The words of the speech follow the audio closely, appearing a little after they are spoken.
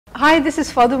Hi, this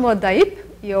is Fadima Dayib.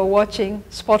 You're watching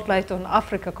Spotlight on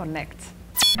Africa Connect.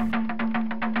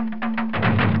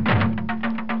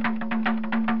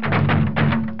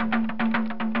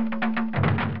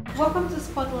 Welcome to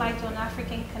Spotlight on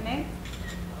African Connect.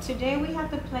 Today we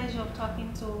have the pleasure of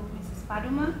talking to Mrs.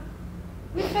 Fadima.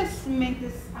 We first met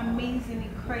this amazing,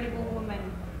 incredible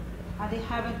woman at the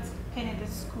Harvard Kennedy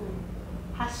School.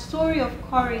 Her story of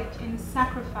courage and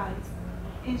sacrifice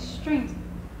and strength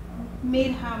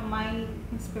made her my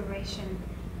inspiration.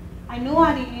 I know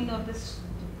at the end of this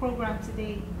program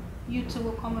today, you two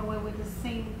will come away with the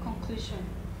same conclusion,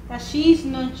 that she is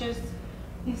not just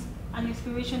an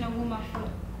inspirational woman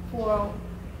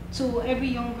to every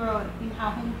young girl in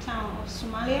her hometown of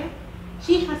Somalia.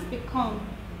 She has become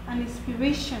an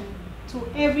inspiration to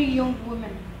every young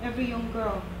woman, every young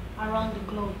girl around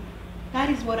the globe. That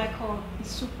is what I call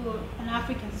an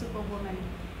African superwoman.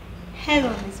 Hello,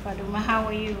 Ms. Fadima, how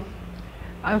are you?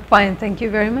 I'm fine, thank you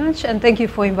very much, and thank you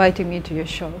for inviting me to your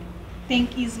show.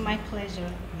 Thank you, it's my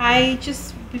pleasure.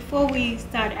 Before we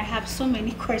start, I have so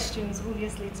many questions,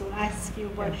 obviously, to ask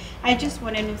you, but I just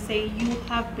wanted to say you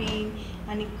have been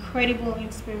an incredible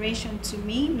inspiration to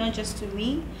me, not just to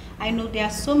me. I know there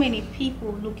are so many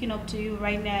people looking up to you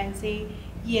right now and say,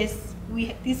 yes,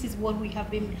 this is what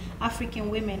African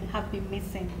women have been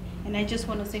missing. And I just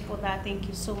want to say for that, thank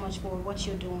you so much for what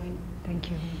you're doing.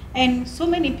 Thank you. And so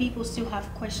many people still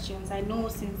have questions. I know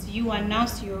since you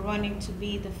announced you're running to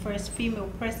be the first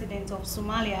female president of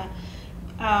Somalia,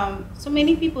 so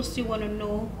many people still want to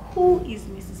know, who is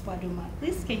Mrs. Fadima?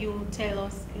 Please, can you tell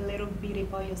us a little bit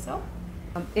about yourself?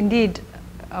 Indeed,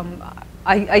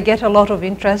 I get a lot of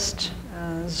interest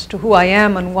as to who I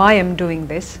am and why I'm doing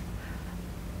this.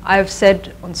 I've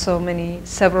said on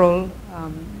several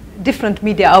different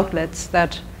media outlets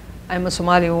that I'm a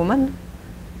Somali woman.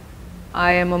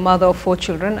 I am a mother of 4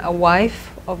 children, a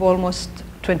wife of almost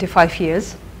 25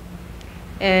 years,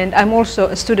 and I'm also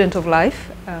a student of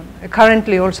life,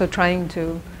 currently also trying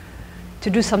to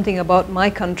do something about my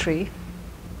country,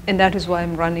 and that is why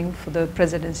I'm running for the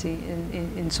presidency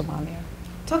in Somalia.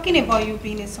 Talking about you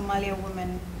being a Somali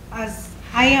woman, as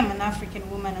I am an African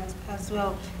woman as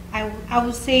well, I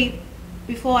would say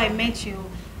before I met you,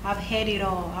 I've heard it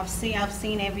all. I've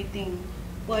seen everything.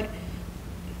 But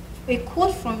a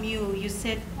quote from you, you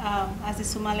said, as a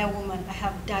Somalian woman, I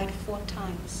have died 4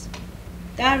 times.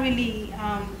 That really,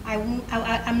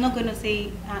 I'm not going to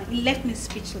say, it left me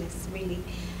speechless, really.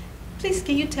 Please,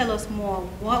 can you tell us more?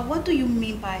 What do you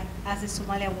mean by, as a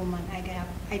Somalian woman, I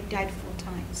died 4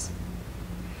 times?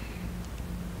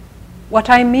 What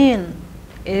I mean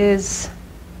is,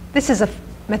 this is a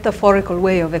metaphorical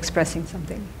way of expressing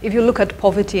something. If you look at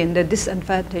poverty and the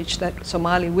disadvantage that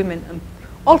Somali women and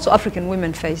also African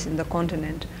women face in the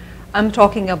continent, I'm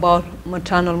talking about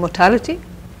maternal mortality,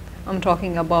 I'm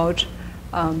talking about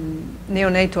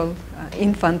neonatal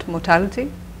infant mortality,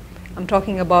 I'm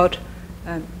talking about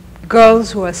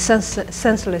girls who are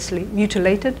senselessly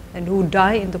mutilated and who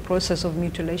die in the process of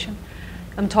mutilation.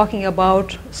 I'm talking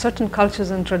about certain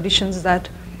cultures and traditions that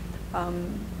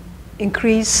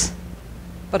increase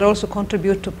but also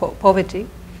contribute to poverty,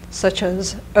 such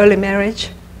as early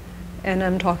marriage, and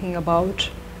I'm talking about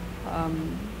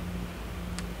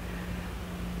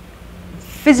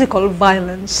physical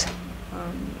violence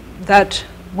that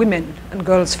women and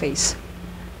girls face.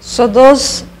 So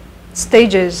those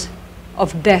stages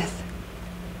of death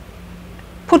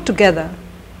put together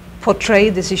portray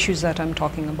these issues that I'm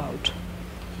talking about.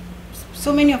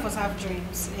 So many of us have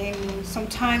dreams, and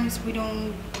sometimes we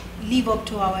don't live up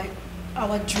to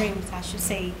our dreams, I should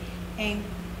say. And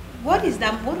what was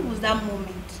that moment?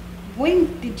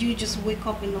 When did you just wake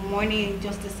up in the morning and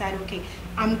just decide, okay,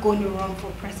 I'm going to run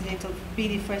for president, or be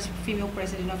the first female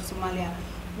president of Somalia?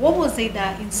 What was it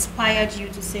that inspired you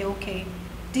to say, okay,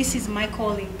 this is my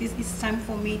calling, this is time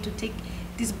for me to take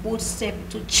this bold step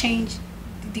to change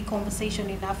the conversation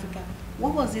in Africa?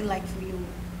 What was it like for you?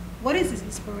 What is the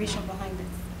inspiration behind this?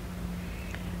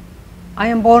 I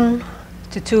am born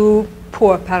to 2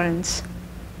 poor parents.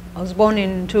 I was born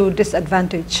into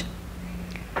disadvantage.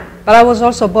 But I was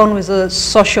also born with a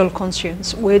social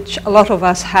conscience, which a lot of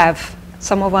us have.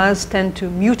 Some of us tend to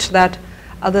mute that,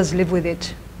 others live with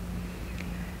it.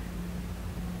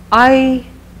 I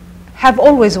have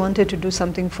always wanted to do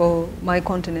something for my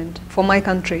continent, for my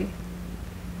country.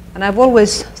 And I've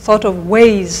always thought of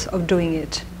ways of doing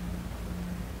it.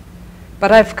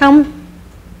 But I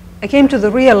came to the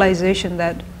realization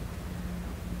that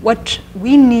what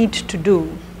we need to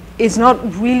do is not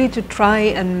really to try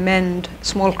and mend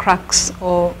small cracks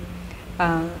or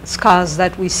scars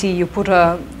that we see. You put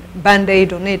a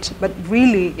Band-Aid on it, but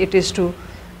really it is to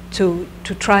to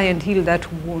try and heal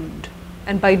that wound.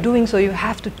 And by doing so, you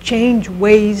have to change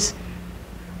ways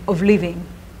of living,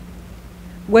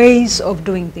 ways of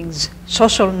doing things,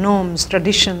 social norms,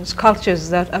 traditions, cultures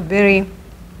that are very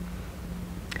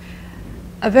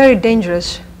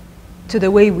dangerous to the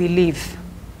way we live.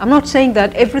 I'm not saying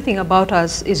that everything about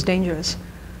us is dangerous.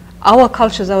 Our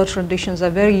cultures, our traditions are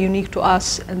very unique to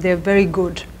us, and they're very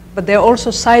good. But there are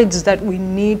also sides that we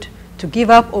need to give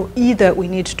up, or either we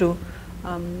need to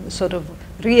sort of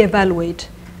reevaluate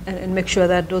and make sure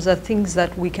that those are things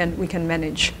that we can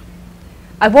manage.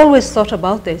 I've always thought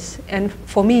about this, and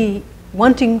for me,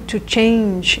 wanting to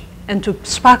change and to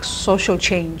spark social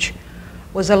change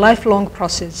was a lifelong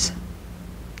process.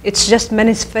 It's just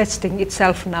manifesting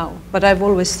itself now, but I've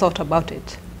always thought about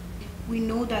it. We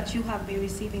know that you have been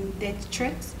receiving death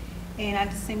threats, and at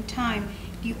the same time,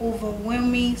 the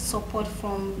overwhelming support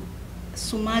from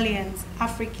Somalians,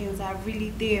 Africans are really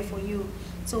there for you.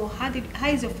 So how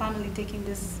is your family taking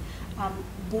this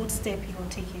bold step you're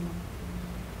taking?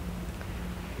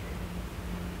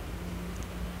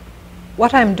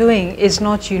 What I'm doing is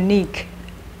not unique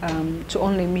to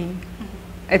only me.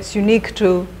 Mm-hmm. It's unique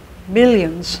to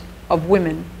millions of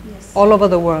women, yes, all over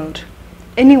the world.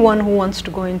 Anyone who wants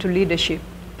to go into leadership,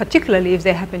 particularly if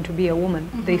they happen to be a woman,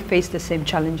 mm-hmm, they face the same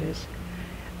challenges.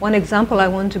 One example I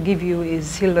want to give you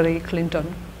is Hillary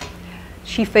Clinton.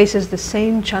 She faces the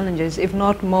same challenges, if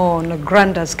not more on a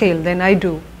grander scale than I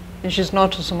do. And she's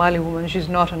not a Somali woman, she's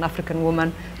not an African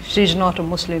woman, she's not a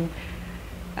Muslim.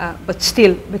 But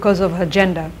still, because of her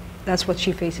gender, that's what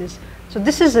she faces. So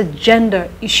this is a gender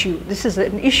issue. This is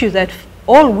an issue that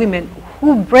all women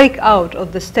who break out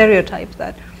of the stereotype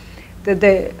that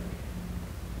the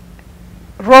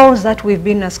roles that we've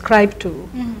been ascribed to,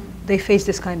 mm-hmm, they face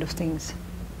this kind of things.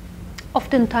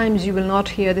 Oftentimes you will not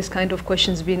hear this kind of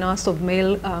questions being asked of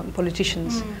male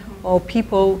politicians, mm-hmm, or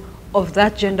people of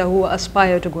that gender who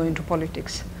aspire to go into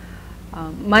politics.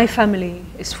 My family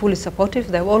is fully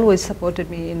supportive. They've always supported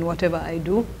me in whatever I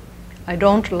do. I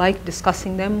don't like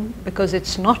discussing them because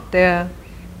it's not their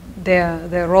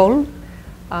role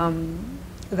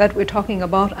that we're talking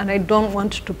about, and I don't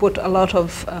want to put a lot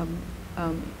of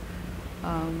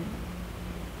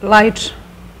light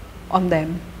on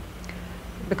them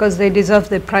because they deserve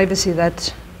the privacy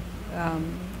that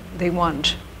they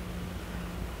want.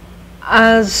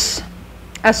 As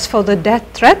for the death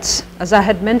threats, as I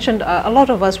had mentioned, a lot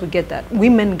of us would get that.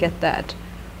 Women get that.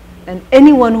 And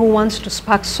anyone who wants to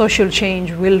spark social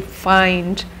change will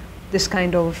find this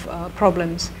kind of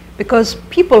problems. Because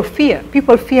people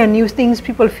fear new things,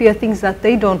 people fear things that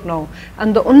they don't know.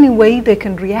 And the only way they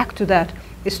can react to that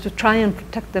is to try and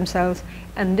protect themselves,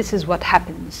 and this is what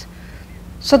happens.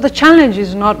 So the challenge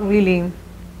is not really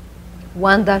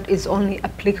one that is only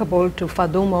applicable to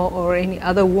Faduma or any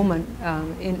other woman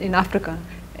in Africa.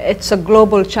 It's a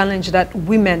global challenge that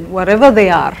women, wherever they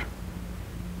are,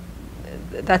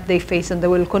 that they face, and they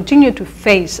will continue to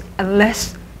face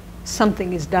unless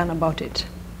something is done about it.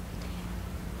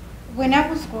 When I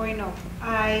was growing up,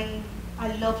 I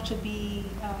loved to be,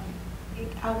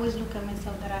 I always look at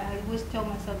myself that I always tell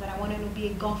myself that I wanted to be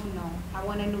a governor, I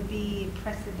wanted to be a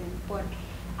president, but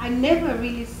I never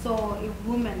really saw a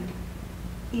woman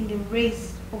in the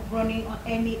race of running on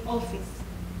any office.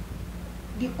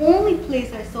 The only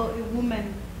place I saw a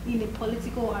woman in the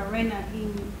political arena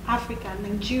in Africa,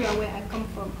 Nigeria, where I come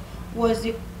from, was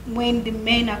when the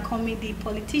men are coming, the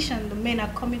politicians, the men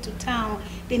are coming to town,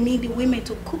 they need the women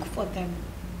to cook for them.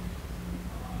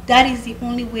 That is the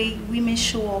only way women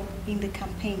show up in the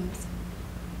campaigns.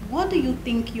 What do you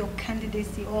think your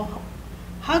candidacy, or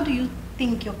how do you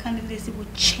think your candidacy will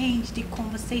change the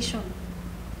conversation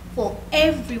for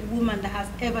every woman that has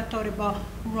ever thought about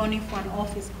running for an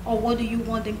office? Or what do you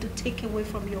want them to take away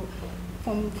from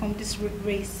from this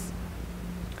race?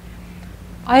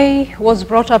 I was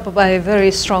brought up by a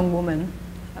very strong woman.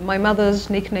 My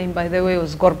mother's nickname, by the way,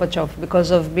 was Gorbachev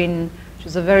because of she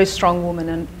was a very strong woman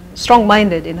and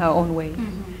strong-minded in her own way.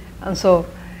 Mm-hmm. And so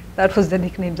that was the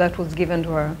nickname that was given to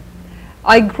her.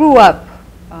 I grew up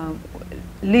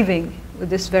living with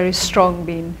this very strong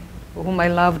being whom I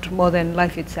loved more than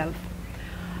life itself.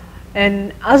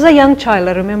 And as a young child,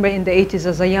 I remember in the 80s,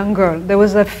 as a young girl, there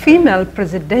was a female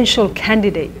presidential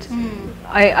candidate.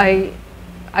 Mm.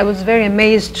 I was very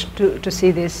amazed to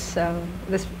see this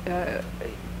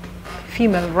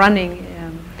female running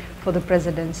for the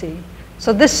presidency.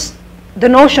 So the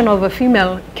notion of a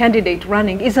female candidate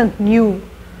running isn't new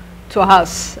to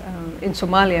us in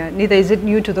Somalia, neither is it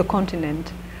new to the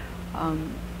continent.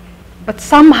 But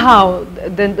somehow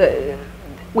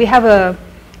we have a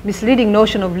misleading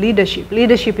notion of leadership.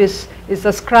 Leadership is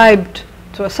ascribed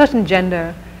to a certain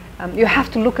gender, You have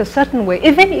to look a certain way.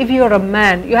 Even if you're a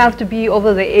man, you have to be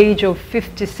over the age of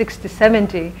 50, 60,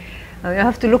 70. You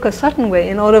have to look a certain way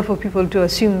in order for people to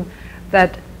assume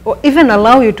that, or even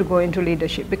allow you to go into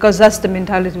leadership, because that's the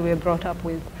mentality we're brought up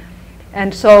with.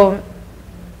 And so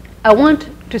I want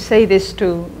to say this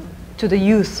to the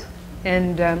youth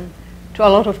and to a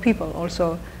lot of people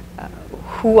also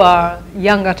who are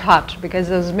young at heart, because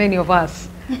there's many of us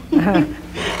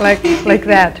like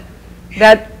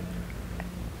that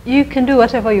you can do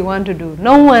whatever you want to do.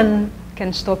 No one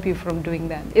can stop you from doing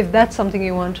that. If that's something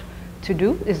you want to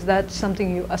do, is that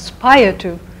something you aspire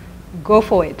to, go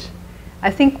for it. I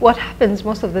think what happens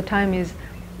most of the time is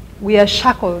we are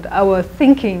shackled. Our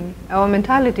thinking, our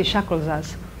mentality shackles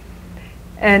us.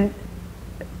 And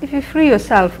if you free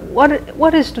yourself,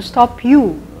 what is to stop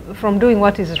you from doing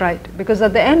what is right? Because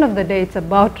at the end of the day, it's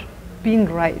about being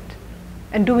right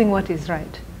and doing what is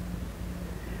right.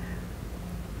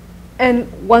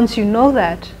 And once you know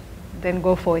that, then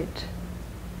go for it.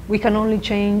 We can only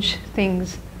change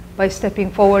things by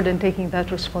stepping forward and taking that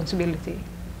responsibility.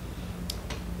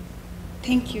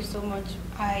 Thank you so much.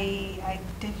 I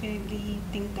definitely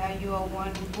think that you are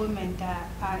one woman that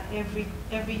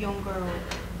every young girl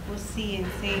will see and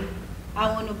say,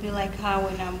 I want to be like her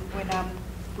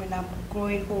when I'm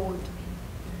growing old.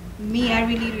 Me, I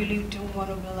really do want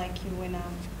to be like you when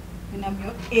I'm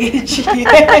your age.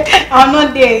 I'm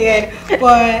not there yet.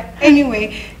 But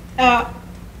anyway,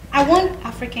 I want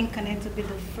African Connect to be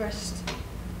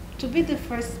the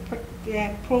first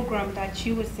program that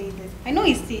you would say this. I know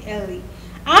it's still early.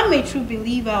 I'm a true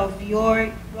believer of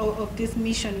this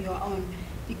mission you're on,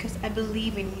 because I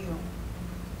believe in you.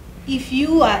 If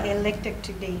you are elected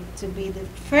today to be the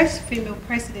first female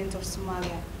president of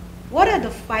Somalia, what are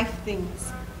the 5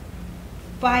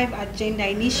 agenda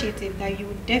initiatives that you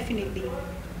would definitely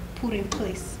put in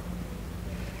place?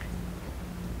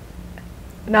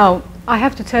 Now, I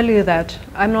have to tell you that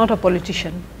I'm not a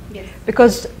politician. Yes.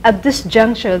 Because at this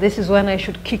juncture, this is when I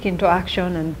should kick into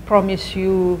action and promise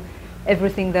you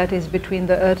everything that is between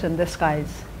the earth and the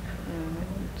skies.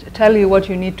 Tell you what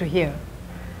you need to hear.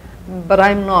 But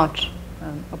I'm not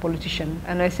a politician.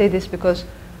 And I say this because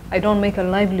I don't make a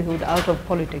livelihood out of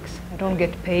politics. I don't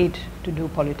get paid to do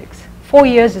politics. 4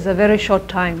 years is a very short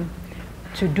time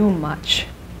to do much.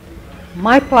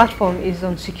 My platform is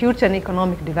on security and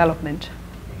economic development.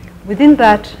 Within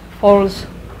that falls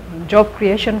job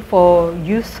creation for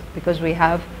youth, because we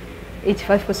have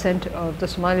 85% of the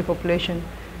Somali population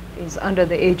is under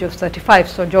the age of 35,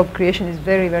 so job creation is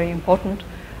very, very important.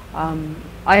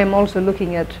 I am also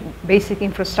looking at basic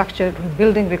infrastructure,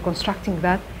 rebuilding, reconstructing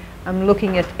that. I'm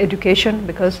looking at education,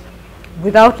 because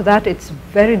without that it's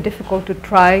very difficult to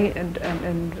try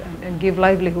and give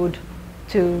livelihood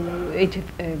to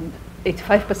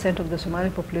 85% of the Somali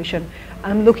population.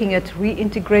 I'm looking at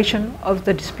reintegration of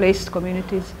the displaced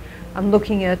communities. I'm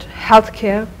looking at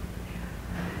healthcare.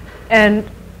 And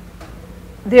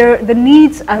the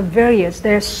needs are various.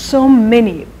 There are so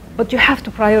many, but you have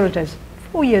to prioritize.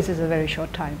 4 years is a very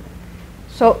short time.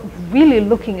 So really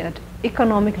looking at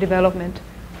economic development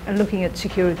and looking at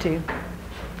security,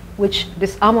 which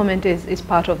disarmament is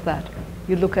part of that.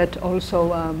 You look at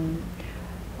also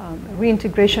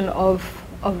reintegration of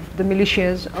the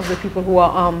militias, of the people who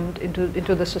are armed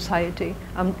into the society.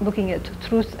 I'm looking at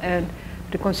truth and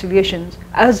reconciliations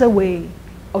as a way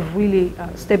of really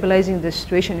stabilizing the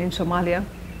situation in Somalia.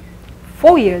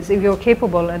 4 years, if you're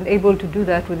capable and able to do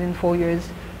that within 4 years,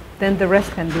 then the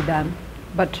rest can be done.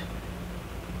 But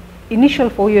initial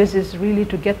 4 years is really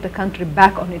to get the country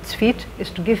back on its feet, is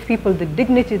to give people the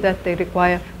dignity that they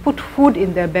require, put food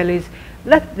in their bellies,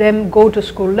 let them go to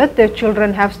school, let their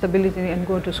children have stability and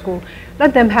go to school,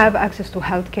 let them have access to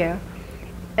health care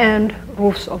and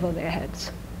roofs over their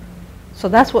heads. So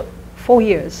that's what 4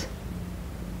 years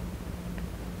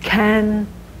can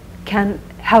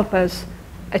help us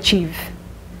achieve,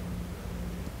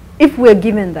 if we're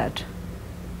given that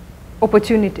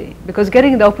opportunity. Because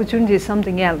getting the opportunity is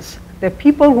something else. There are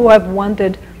people who have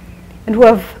wanted and who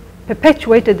have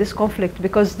perpetuated this conflict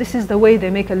because this is the way they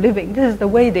make a living, this is the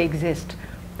way they exist.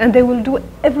 And they will do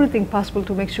everything possible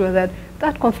to make sure that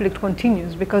that conflict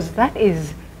continues, because that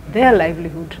is their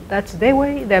livelihood. That's their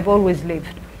way they've always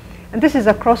lived. And this is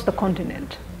across the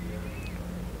continent.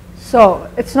 So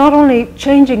it's not only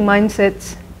changing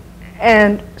mindsets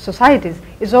and societies,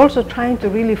 it's also trying to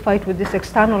really fight with these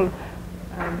external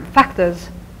factors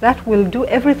that will do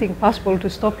everything possible to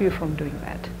stop you from doing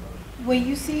that. When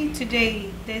you see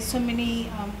today, there's so many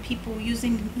people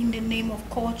using in the name of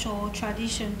culture or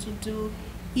tradition to do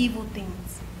evil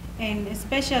things, and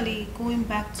especially going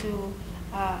back to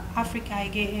Africa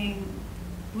again,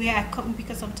 where I come,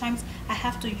 because sometimes I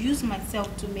have to use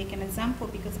myself to make an example,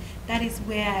 because that is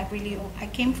where I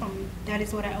came from. That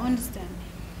is what I understand.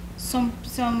 Some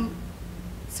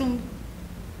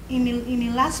in the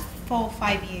last 4 or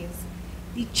 5 years,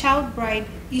 the child bride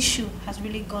issue has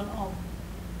really gone up.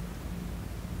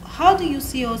 How do you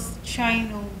see us trying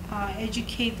to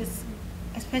educate this,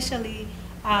 especially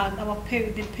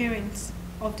the parents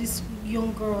of these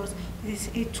young girls? This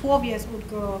a 12 years old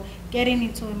girl getting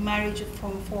into a marriage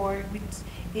with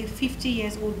a 50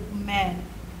 years old man.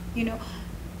 You know,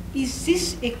 is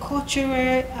this a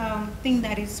cultural thing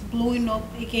that is blowing up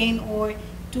again, or how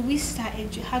do we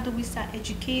start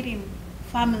educating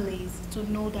families to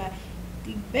know that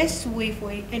the best way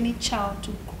for any child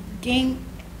to gain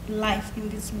life in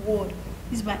this world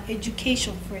is by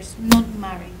education first, not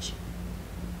marriage?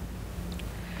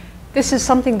 This is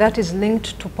something that is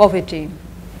linked to poverty.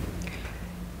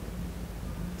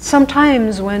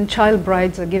 Sometimes when child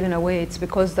brides are given away, it's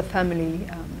because the family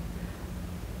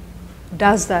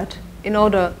does that in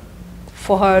order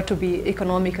for her to be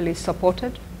economically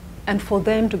supported and for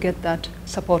them to get that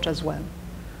support as well.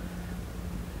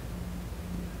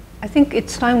 I think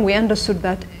it's time we understood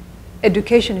that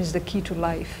education is the key to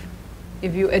life.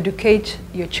 If you educate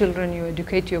your children, you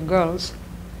educate your girls,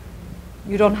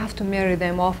 you don't have to marry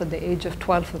them off at the age of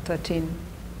 12 or 13,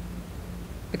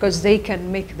 because they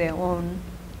can make their own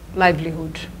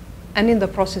livelihood, and in the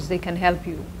process they can help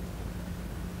you.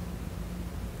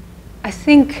 I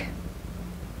think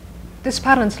these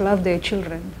parents love their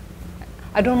children.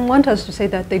 I don't want us to say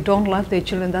that they don't love their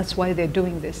children, that's why they're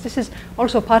doing this. This is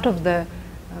also part of the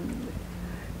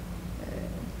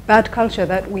bad culture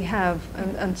that we have,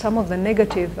 and some of the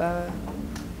negative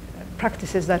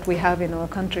practices that we have in our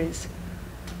countries.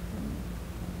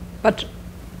 But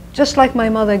just like my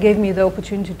mother gave me the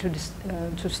opportunity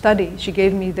to study, she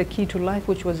gave me the key to life,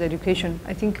 which was education.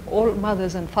 I think all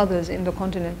mothers and fathers in the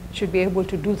continent should be able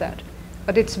to do that.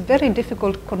 But it's very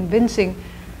difficult convincing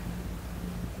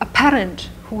a parent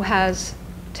who has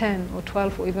 10 or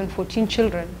 12 or even 14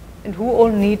 children and who all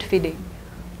need feeding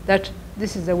that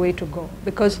this is the way to go.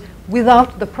 Because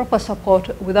without the proper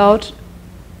support, without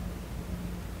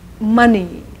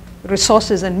money,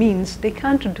 resources and means, they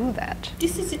can't do that.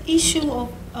 This is an issue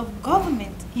of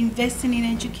government investing in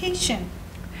education.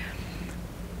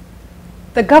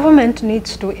 The government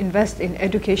needs to invest in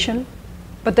education,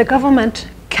 but the government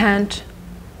can't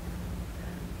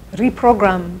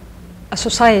reprogram a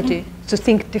society to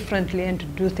think differently and to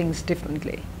do things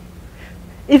differently.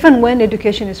 Even when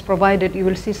education is provided, you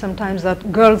will see sometimes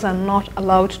that girls are not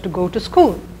allowed to go to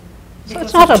school. So Because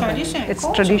it's not of a tradition, it's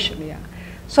culture. tradition, yeah.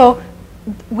 So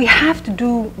we have to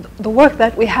do, the work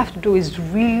that we have to do is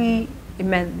really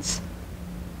immense.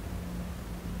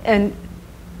 And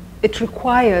it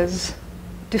requires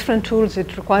different tools,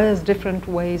 it requires different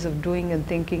ways of doing and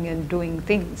thinking and doing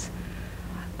things.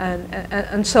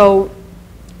 And so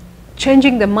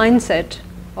changing the mindset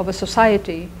of a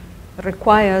society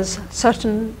requires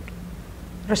certain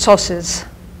resources.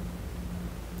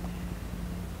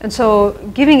 And so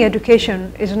giving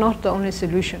education is not the only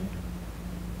solution.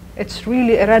 It's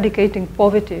really eradicating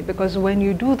poverty, because when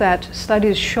you do that,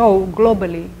 studies show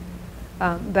globally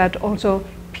that also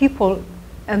people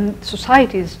and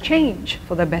societies change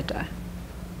for the better.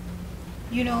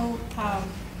 You know,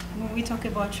 when we talk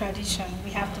about tradition,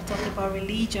 we have to talk about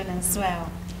religion as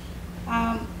well.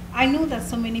 I know that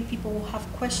so many people have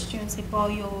questions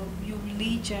about your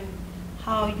religion,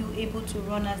 how you're able to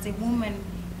run as a woman.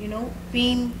 You know,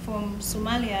 being from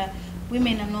Somalia,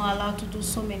 women are not allowed to do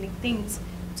so many things.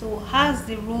 So how does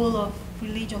the role of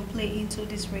religion play into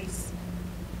this race?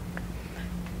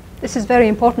 This is very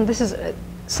important. This is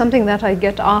something that I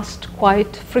get asked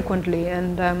quite frequently.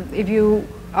 And if you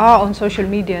are on social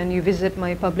media and you visit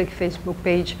my public Facebook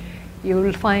page, you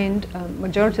will find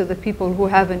majority of the people who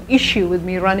have an issue with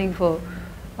me running for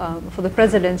the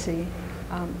presidency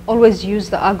always use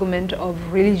the argument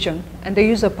of religion, and they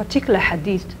use a particular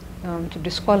hadith to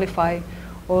disqualify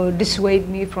or dissuade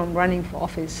me from running for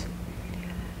office.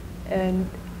 And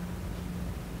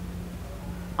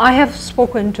I have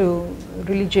spoken to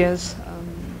religious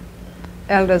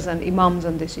elders and imams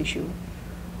on this issue.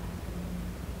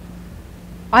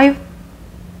 I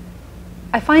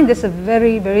find this a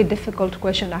very, very difficult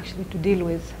question actually to deal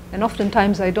with. And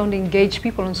oftentimes I don't engage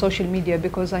people on social media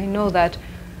because I know that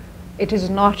it is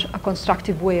not a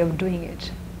constructive way of doing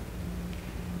it.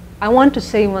 I want to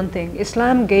say one thing.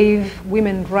 Islam gave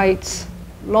women rights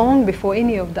long before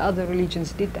any of the other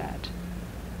religions did that.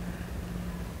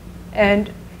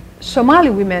 And Somali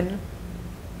women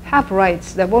have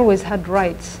rights. They've always had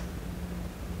rights.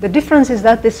 The difference is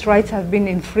that these rights have been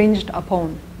infringed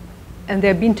upon and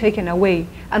they're being taken away.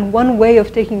 And one way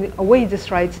of taking away these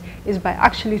rights is by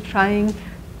actually trying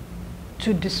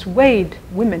to dissuade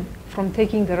women from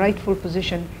taking the rightful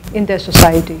position in their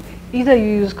society. Either you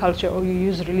use culture or you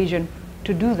use religion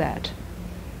to do that.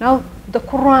 Now, the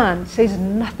Quran says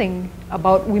nothing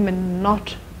about women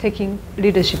not taking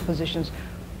leadership positions.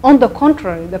 On the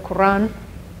contrary, the Quran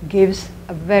gives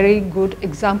a very good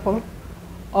example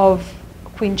of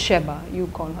Queen Sheba. You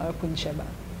call her Queen Sheba.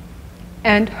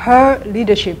 And her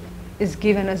leadership is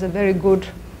given as a very good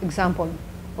example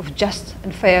of just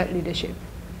and fair leadership.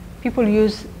 People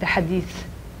use the hadith,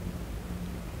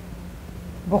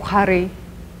 Bukhari,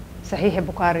 Sahih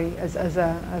Bukhari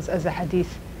as a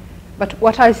hadith. But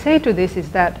what I say to this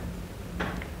is that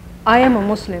I am a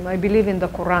Muslim, I believe in the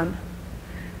Quran.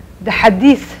 The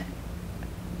hadith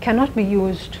cannot be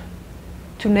used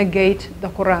to negate the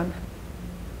Quran.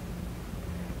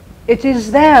 It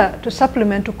is there to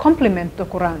supplement, to complement the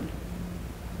Quran.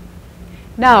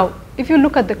 Now, if you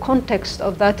look at the context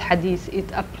of that hadith,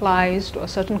 it applies to a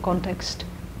certain context.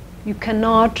 You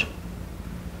cannot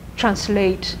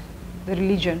translate the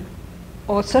religion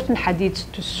or certain hadiths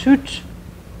to suit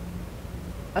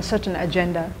a certain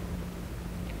agenda.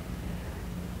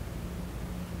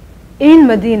 In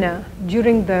Medina,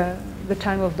 during the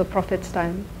time of the Prophet's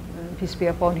time, peace be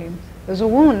upon him, there was a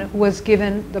woman who was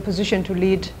given the position to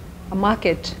lead a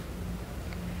market.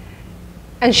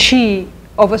 And she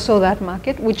oversaw that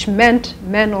market, which meant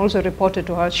men also reported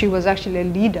to her. She was actually a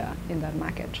leader in that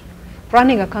market.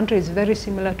 Running a country is very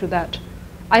similar to that.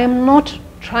 I am not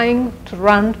trying to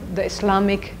run the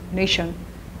Islamic nation.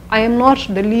 I am not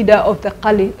the leader of the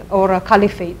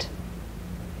caliphate.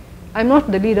 I'm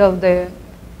not the leader of the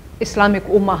Islamic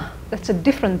Ummah. That's a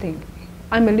different thing.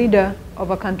 I'm a leader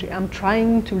of a country. I'm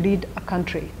trying to lead a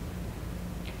country.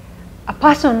 A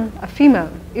person, a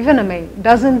female, even a male,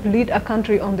 doesn't lead a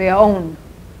country on their own.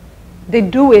 They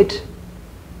do it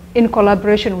in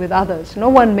collaboration with others. No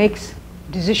one makes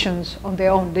decisions on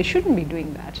their own. They shouldn't be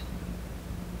doing that.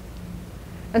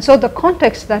 And so the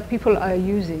context that people are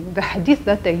using, the hadith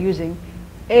that they're using,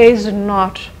 is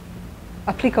not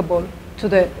applicable to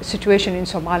the situation in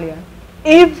Somalia.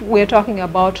 If we're talking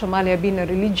about Somalia being a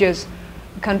religious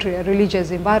country, a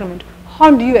religious environment,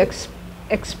 how do you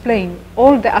explain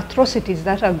all the atrocities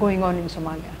that are going on in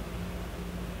Somalia?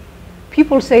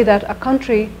 People say that a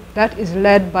country that is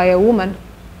led by a woman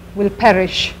will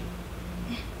perish.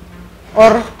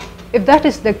 Or if that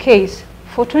is the case,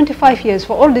 for 25 years,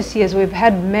 for all these years, we've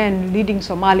had men leading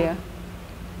Somalia.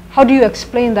 How do you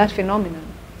explain that phenomenon?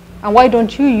 And why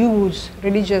don't you use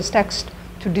religious text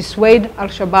to dissuade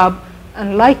Al-Shabaab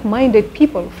and like-minded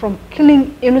people from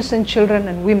killing innocent children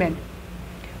and women?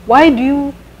 Why do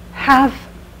you have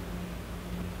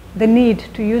the need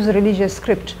to use religious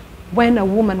script when a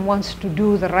woman wants to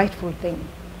do the rightful thing?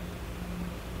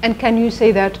 And can you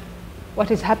say that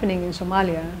what is happening in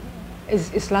Somalia is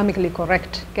Islamically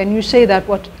correct? Can you say that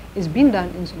what is being done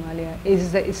in Somalia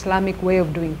is the Islamic way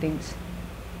of doing things?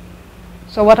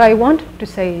 So what I want to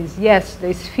say is, yes, there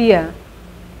is fear,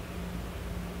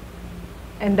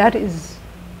 and that is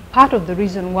part of the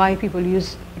reason why people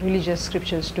use religious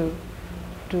scriptures to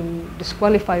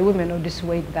disqualify women or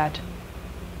dissuade that.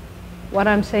 What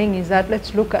I'm saying is that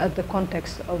let's look at the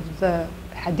context of the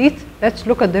hadith, let's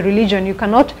look at the religion. You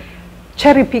cannot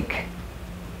cherry pick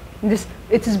this.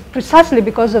 It is precisely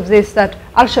because of this that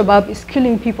Al-Shabaab is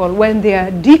killing people when they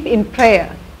are deep in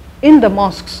prayer in the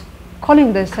mosques,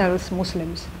 calling themselves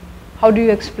Muslims. How do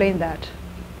you explain that?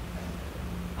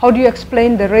 How do you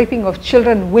explain the raping of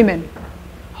children and women?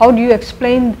 How do you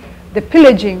explain the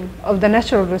pillaging of the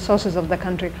natural resources of the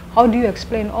country? How do you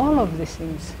explain all of these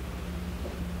things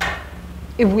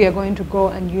if we are going to go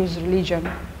and use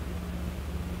religion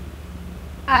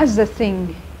as the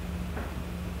thing,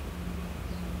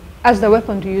 as the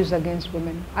weapon to use against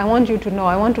women? I want you to know,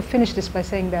 I want to finish this by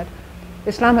saying that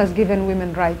Islam has given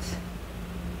women rights.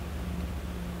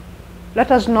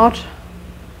 Let us not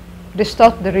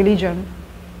distort the religion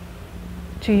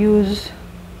to use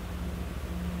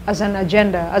as an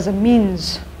agenda, as a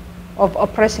means of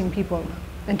oppressing people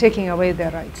and taking away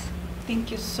their rights.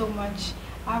 Thank you so much.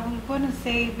 I'm going to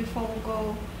say before we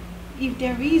go, if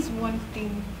there is one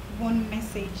thing, one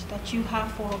message that you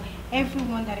have for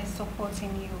everyone that is supporting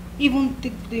you, even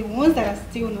the ones that are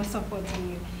still not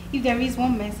supporting you, if there is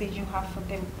one message you have for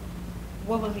them,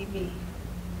 what will it be?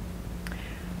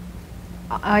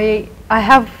 I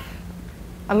have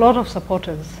a lot of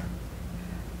supporters.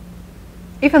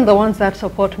 Even the ones that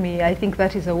support me, I think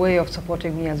that is a way of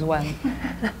supporting me as well.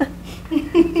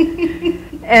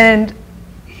 And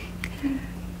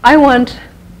I want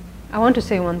I want to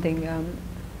say one thing.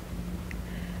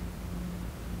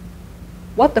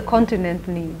 What the continent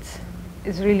needs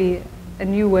is really a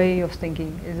new way of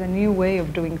thinking, is a new way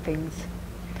of doing things.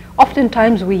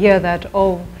 Oftentimes we hear that,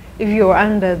 oh, if you're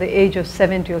under the age of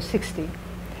 70 or 60,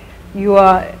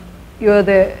 you're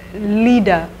the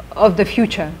leader of the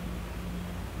future.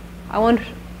 I want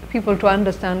people to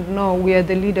understand, no, we are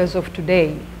the leaders of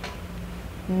today,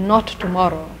 not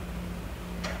tomorrow.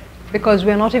 Because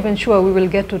we're not even sure we will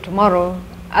get to tomorrow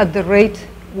at the rate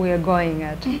we are going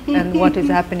at and what is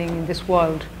happening in this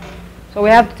world. So we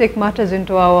have to take matters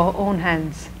into our own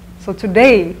hands. So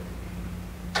today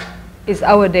is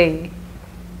our day,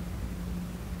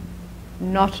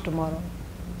 not tomorrow.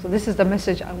 So this is the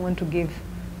message I want to give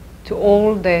to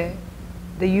all the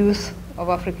youth of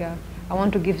Africa. I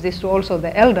want to give this to also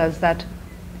the elders, that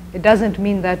it doesn't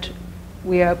mean that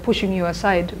we are pushing you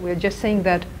aside. We're just saying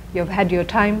that you've had your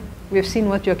time. We've seen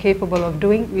what you're capable of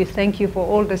doing. We thank you for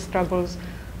all the struggles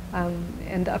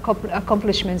and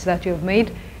accomplishments that you've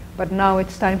made. But now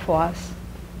it's time for us,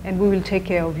 and we will take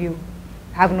care of you.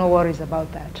 Have no worries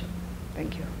about that.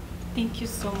 Thank you. Thank you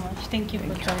so much. Thank you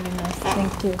for joining us.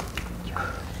 Thank you.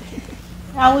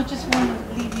 I would just want to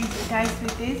leave you guys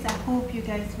with this. I hope you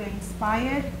guys were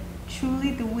inspired,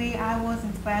 truly the way I was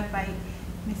inspired by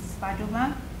Mrs.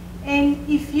 Fadima. And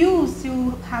if you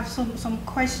still have some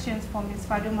questions for Ms.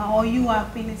 Fadima, or you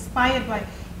have been inspired by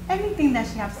anything that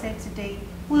she has said today,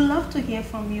 we'd love to hear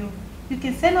from you. You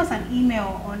can send us an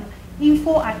email on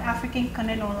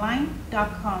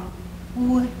info@africanconnectonline.com. We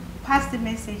will pass the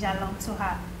message along to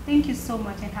her. Thank you so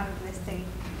much and have a blessed day.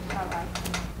 Bye-bye.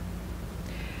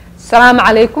 السلام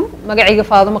عليكم. مقعي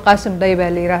فاطمة قاسم دايب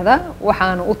اللي رهذا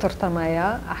وحان أطرت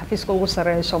مايا حفيز قوة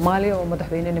سر سومالي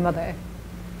ومدحوين المضاء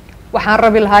وحان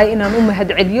ربي الهاي إن أم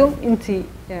هاد عديو أنتي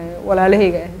ولا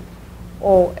لهي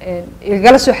أو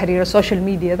الجلسة حرير السوشيال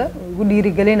ميديا ذا ودي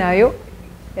رجالين أيو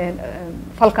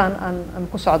فالكان أن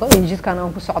كسعده يجيد كان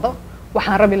أن كسعده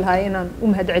وحان ربي الهاي إن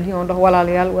أم هاد عديو عنده ولا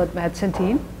ليال ود مهد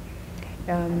سنتين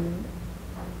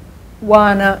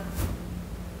وأنا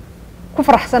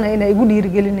كفر حسنا إن يقول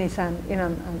يرجلين إنسان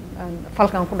إن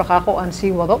فالكان كل دقائق أن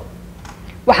سي وضو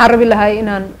وحرب الله إن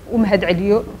أم هاد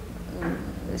عديو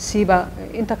سيبا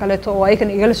أنت كلته وأيكن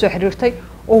يجلسوا حريرتي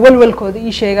وول كود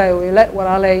إيشي جاي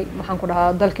ولا لي محن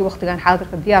كلها ضلك وقت كان حاضر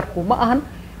كدياركم ما أهن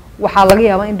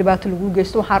وحالقيها ما إن دبات الوجود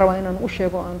جستو حروا إن أوشي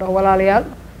جو أن ولا ليال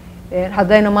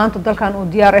هذين ما أنت ضل كان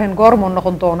وديارهن قارمون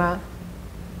نقدونا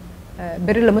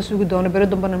beri lama sugi doono beri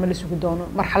dambana ma la sugi doono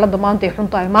marxaladda maanta ay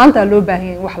xuntahay maanta loo baahan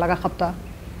yahay wax laga qabtaa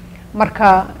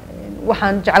marka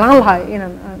waxaan jeclaan lahaa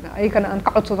inaan ayagana aan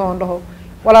ka codsado oo dhaho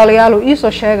walaalayaal ii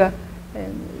soo sheega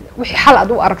wixii xal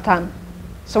aad u aragtaan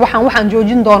waxaan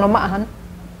joojin doono ma ahan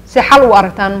si xal u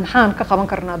aragtaan maxaan ka qaban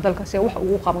karnaa dalka si wax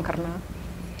ugu qaban karnaa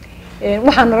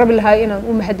waxaan rabi lahaa inaan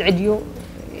u mahad celiyo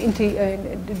intii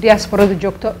diasporada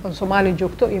joogto oo Soomaaliya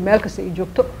joogto iyo meel kasta ay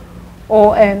joogto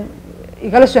oo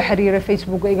igala soo xiriira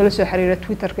Facebook igala soo xiriira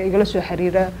Twitter igala soo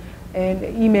xiriira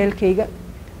email kayga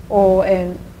oo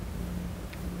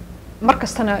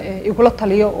markastana igula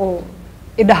taliyo oo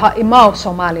idaha imaaw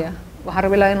Soomaaliya waxaan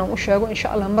rabaa inaan u sheego insha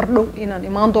Allah mar dhow inaan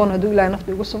imaan doono haduu Ilaahay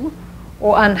nafta igu sumo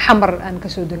oo aan xamar aan ka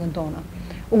soo degan doono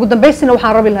ugu dambeystina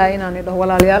waxaan rabaa inaan idho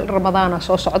walaalayaal Ramadaana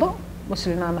soo socdo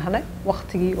muslimaan ahna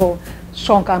waqtigii oo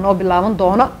soonka noo bilaaban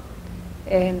doona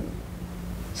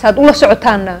saad ula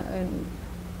socotaana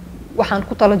waxaan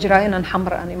ku tala jiraa inaan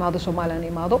xamar aan imaado Soomaaliya aan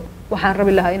imaado waxaan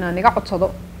rabi lahaa inaan iga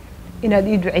codsado inaad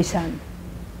ii duceysaan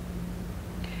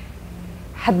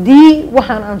haddii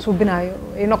waxaan aan suubinayo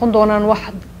ay noqon doonaan wax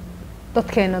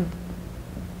dadkeena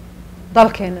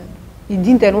dalkeena iyo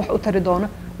diinteena wax u tari doona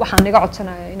waxaan iga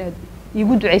codsanayaa inaad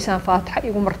iigu duceysaan Faatixa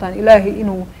iigu martaan Ilaahay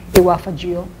inuu i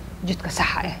waafajiyo jidka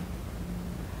saxa ah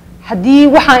haddii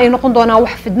waxaan ay noqon doonaan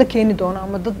wax fidna keeni doona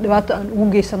ama dad dhibaato aan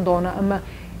ugu geysan doona ama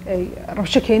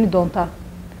rabsho keeni doonta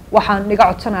waxaan iga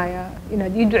codsanayaa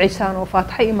inaad ii duceysaan oo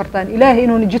Faatixa ii martaan Ilaahay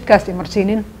inuu jidkaas i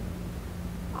marsiinin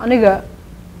aniga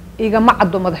igama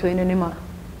caddo madaxweynenimo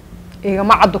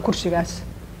igama caddo kursigaas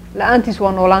la'aantiis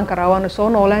waa noolaan karaa waana soo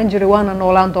noolaan jiray waana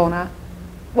noolaan doonaa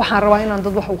waxaan rabaa inaan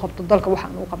dad wax u qabto dalka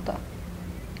waxaan u qabtaa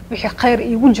wixii khayr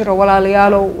iigu jiro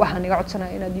walaalayaalow waxaan iga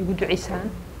codsanayaa inaad iigu duceysaan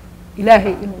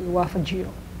Ilaahay inuu i waafajiyo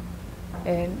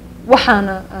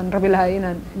waxaana aan rabi lahaa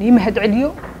inaan nii mahad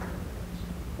celiyo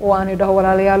oo aan idhaho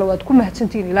walaalayaal waad ku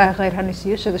mahadsantiin Ilaahay khayr hana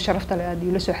siiyo sida sharafta leh aad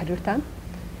ila soo xiriirtaan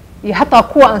iyo hatta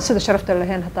kuwa aan sida sharafta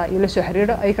lahayn hatta ila soo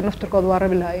xiriira ayka naftirkooda waa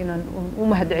rabi lahaa inaan u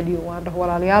mahad celiyo waan dhaho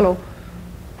walaalayaal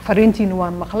fariintiina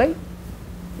waan maqlay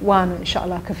waan insha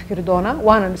Allah ka fikir doonaa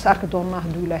waan is arki doonaa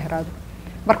hadduu Ilaahay raado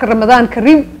marka Ramadaan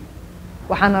Kariim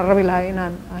waxaan rabi lahaa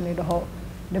inaan idhaho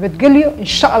nabadgelyo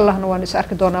insha allahna waan is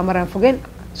arki doonaa maraan fogeen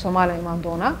Soomaaliya imaan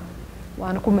doonaa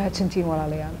waana ku mahadsantiin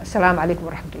walaalayaal assalaamu calaykum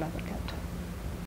waraxmatullahi wabarakaatu